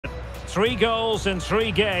3 goals in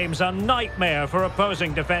 3 games, a nightmare for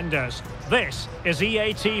opposing defenders. This is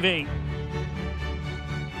EA TV.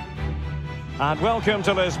 And welcome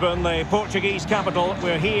to Lisbon, the Portuguese capital.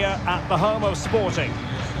 We're here at the home of sporting.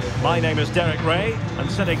 My name is Derek Ray,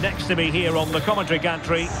 and sitting next to me here on the commentary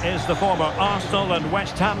gantry is the former Arsenal and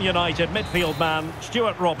West Ham United midfield man,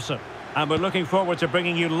 Stuart Robson. And we're looking forward to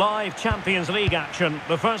bringing you live Champions League action,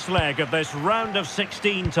 the first leg of this round of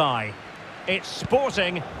 16 tie. It's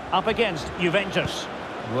Sporting up against Juventus.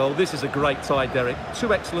 Well, this is a great tie, Derek.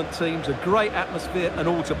 2 excellent teams, a great atmosphere and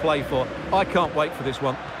all to play for. I can't wait for this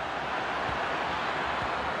one.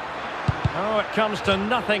 Oh, it comes to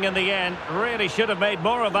nothing in the end. Really should have made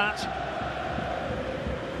more of that.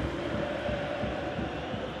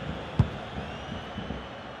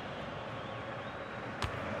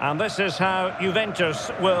 And this is how Juventus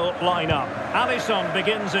will line up. Alisson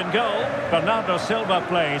begins in goal. Bernardo Silva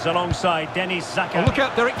plays alongside Denis Zaka. Oh, look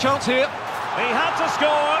out, Derek, chance here. He had to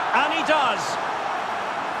score, and he does.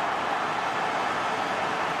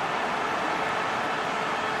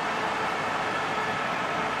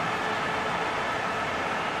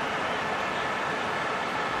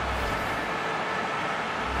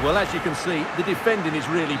 Well, as you can see, the defending is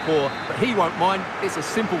really poor, but he won't mind. It's a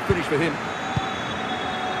simple finish for him.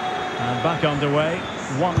 And back underway,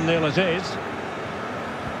 1-0 it is.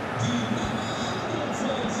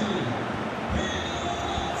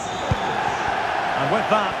 And with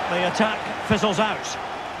that, the attack fizzles out.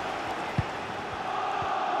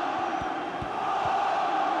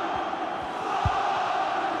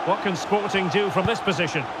 What can Sporting do from this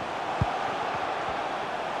position?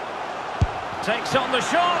 Takes on the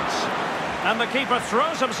shot, and the keeper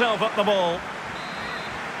throws himself at the ball.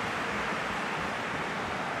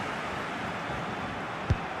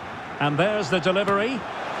 And there's the delivery.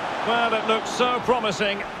 Well, it looked so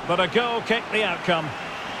promising, but a goal kicked the outcome.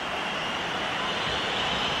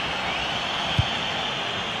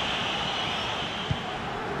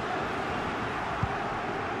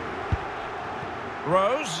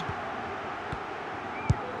 Rose.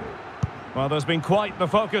 Well, there's been quite the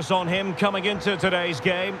focus on him coming into today's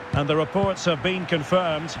game, and the reports have been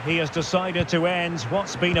confirmed. He has decided to end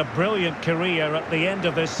what's been a brilliant career at the end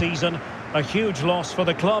of this season. A huge loss for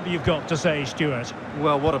the club, you've got to say, Stuart.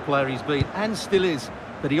 Well, what a player he's been, and still is.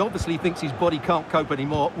 But he obviously thinks his body can't cope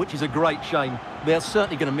anymore, which is a great shame. They're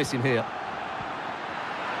certainly going to miss him here.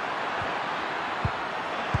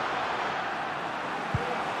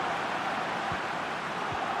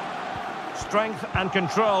 Strength and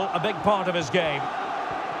control, a big part of his game.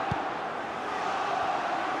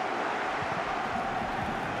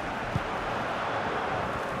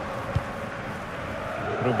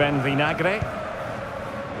 Ruben Vinagre.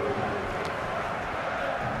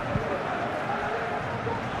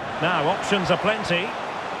 Now, options are plenty.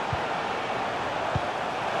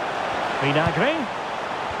 Vinagre.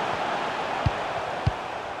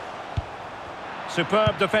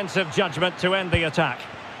 Superb defensive judgment to end the attack.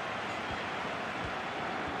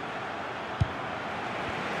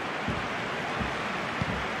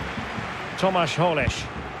 Tomasz Holisz.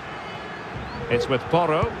 It's with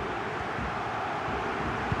Porro.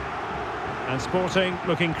 And Sporting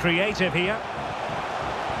looking creative here.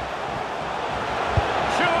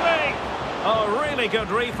 Surely! Oh, really good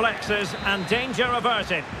reflexes and danger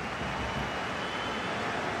averted.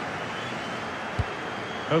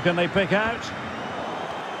 Who can they pick out?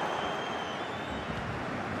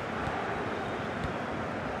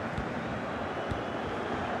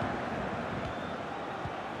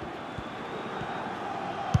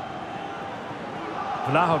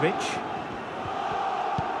 Vlahovic.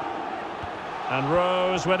 And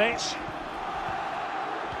Rose with it.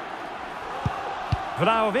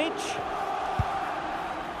 Vlahovic.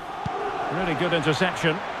 Really good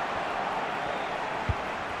interception.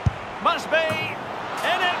 Must be.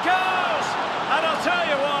 In it goes! And I'll tell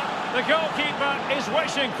you what, the goalkeeper is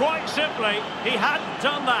wishing quite simply he hadn't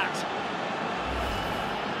done that.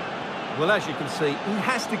 Well, as you can see, he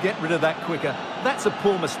has to get rid of that quicker. That's a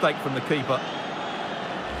poor mistake from the keeper.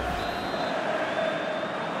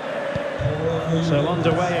 So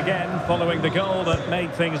underway again, following the goal that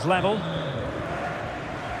made things level.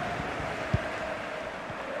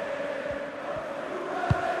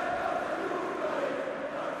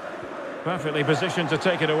 Perfectly positioned to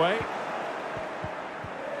take it away.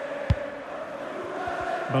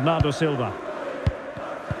 Bernardo Silva.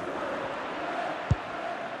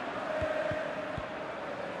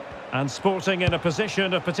 And Sporting in a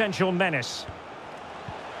position of potential menace.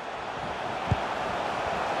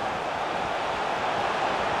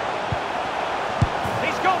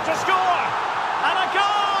 He's got to score! And a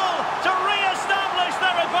goal to re-establish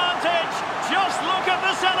their advantage!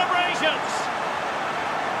 celebrations.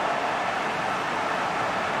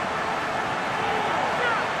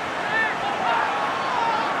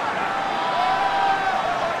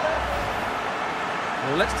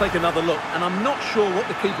 Well, let's take another look, and I'm not sure what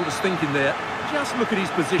the keeper was thinking there. Just look at his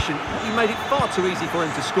position. He made it far too easy for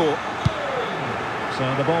him to score.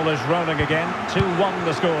 So the ball is rolling again. 2-1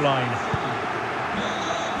 the scoreline.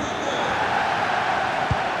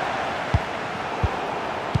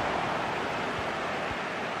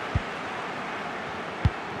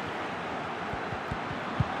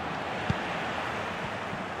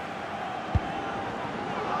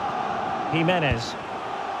 Jimenez.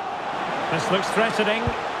 This looks threatening.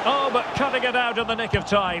 Oh, but cutting it out in the nick of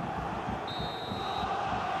time.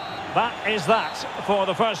 That is that for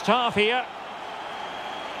the first half here.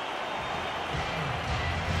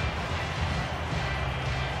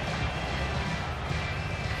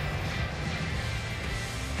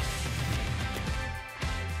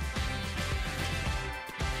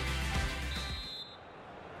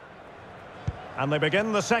 And they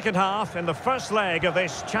begin the second half in the first leg of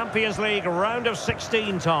this Champions League round of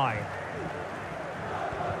 16 tie.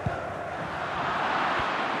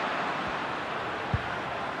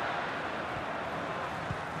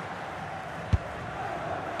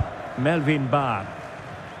 Melvin Barr.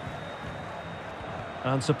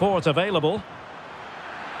 And support available.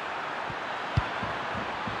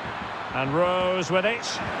 And Rose with it.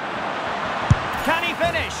 Can he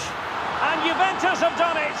finish? And Juventus have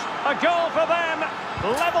done it. A goal for them.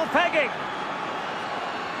 Level pegging.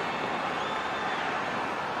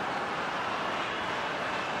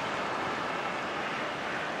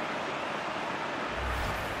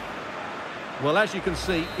 Well, as you can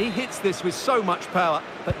see, he hits this with so much power,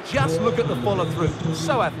 but just look at the follow-through.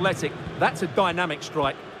 So athletic. That's a dynamic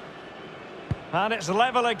strike. And it's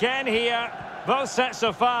level again here. Both sets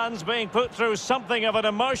of fans being put through something of an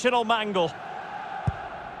emotional mangle.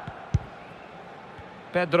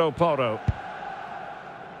 Pedro Porro.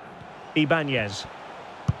 Ibanez.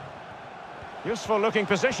 Useful looking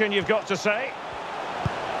position, you've got to say.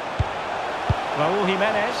 Raúl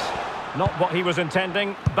Jimenez. Not what he was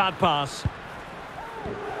intending. Bad pass.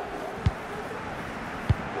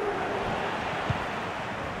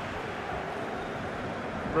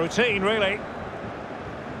 Routine, really.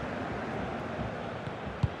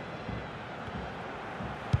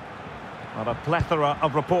 Well, a plethora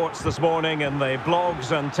of reports this morning in the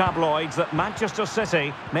blogs and tabloids that Manchester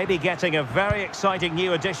City may be getting a very exciting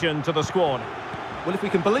new addition to the squad. Well, if we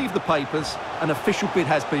can believe the papers, an official bid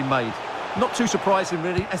has been made. Not too surprising,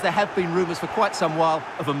 really, as there have been rumours for quite some while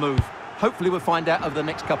of a move. Hopefully we'll find out over the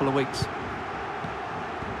next couple of weeks.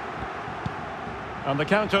 And the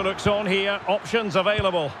counter looks on here. Options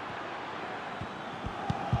available.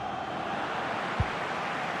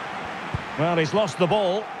 Well, he's lost the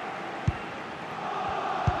ball.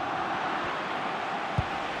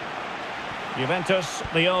 Juventus,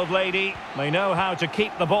 the old lady, they know how to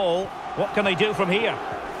keep the ball. What can they do from here?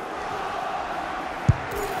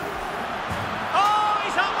 Oh,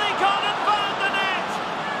 he's only gone and found the net!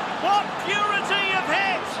 What purity of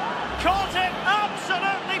hit! Caught it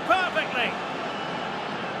absolutely perfectly!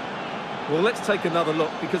 Well, let's take another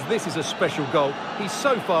look, because this is a special goal. He's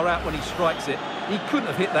so far out when he strikes it. He couldn't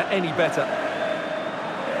have hit that any better.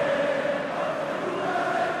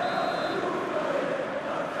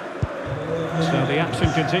 So the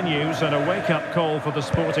action continues, and a wake-up call for the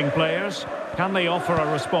Sporting players. Can they offer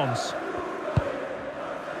a response?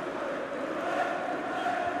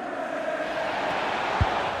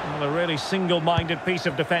 Well, a really single-minded piece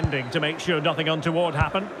of defending to make sure nothing untoward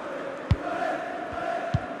happened.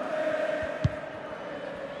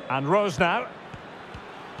 And Rose now.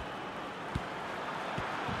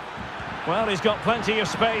 Well, he's got plenty of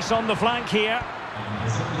space on the flank here.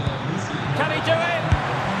 Can he do it?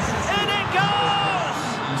 In it goes!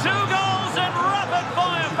 2 goals in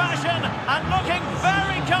rapid-fire fashion and looking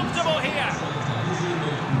very comfortable here.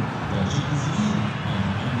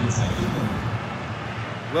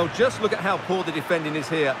 Well, just look at how poor the defending is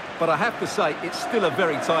here. But I have to say, it's still a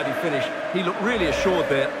very tidy finish. He looked really assured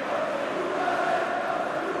there.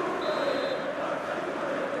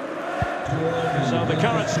 So the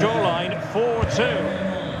current scoreline, 4-2.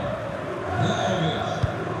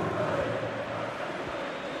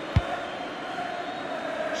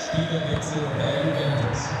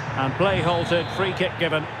 And play halted, free kick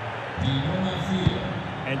given.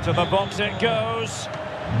 Into the box it goes.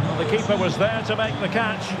 Well, the keeper was there to make the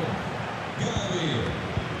catch.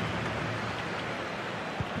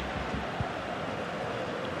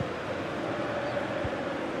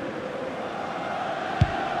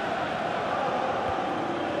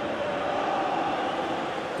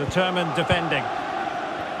 Determined defending.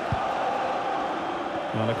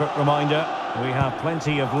 And a quick reminder, we have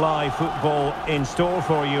plenty of live football in store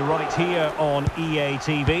for you right here on EA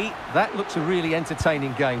TV. That looks a really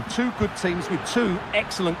entertaining game. Two good teams with two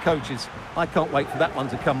excellent coaches. I can't wait for that one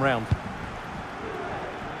to come round.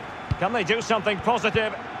 Can they do something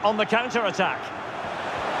positive on the counter-attack?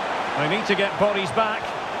 They need to get bodies back.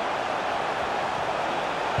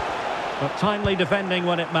 But timely defending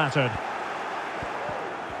when it mattered.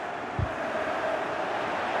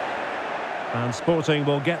 And Sporting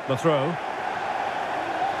will get the throw.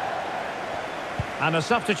 And a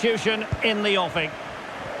substitution in the offing.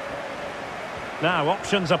 Now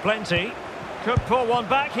options are plenty. Could pull one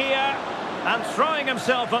back here. And throwing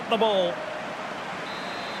himself at the ball.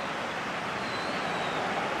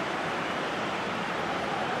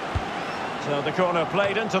 So the corner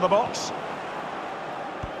played into the box.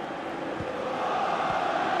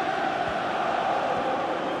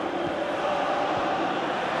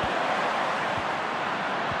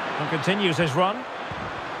 And continues his run.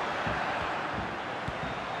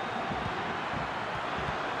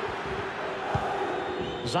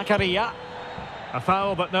 Zakaria. A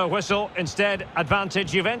foul but no whistle. Instead,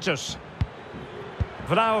 advantage Juventus.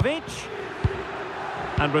 Vlahovic.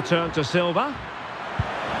 And return to Silva.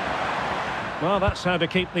 Well, that's how to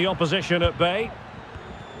keep the opposition at bay.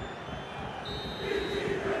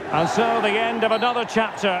 And so the end of another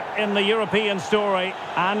chapter in the European story,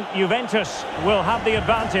 and Juventus will have the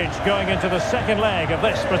advantage going into the second leg of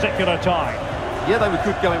this particular tie. Yeah, they were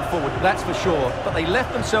good going forward, that's for sure, but they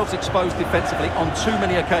left themselves exposed defensively on too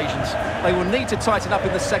many occasions. They will need to tighten up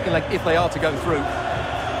in the second leg if they are to go through.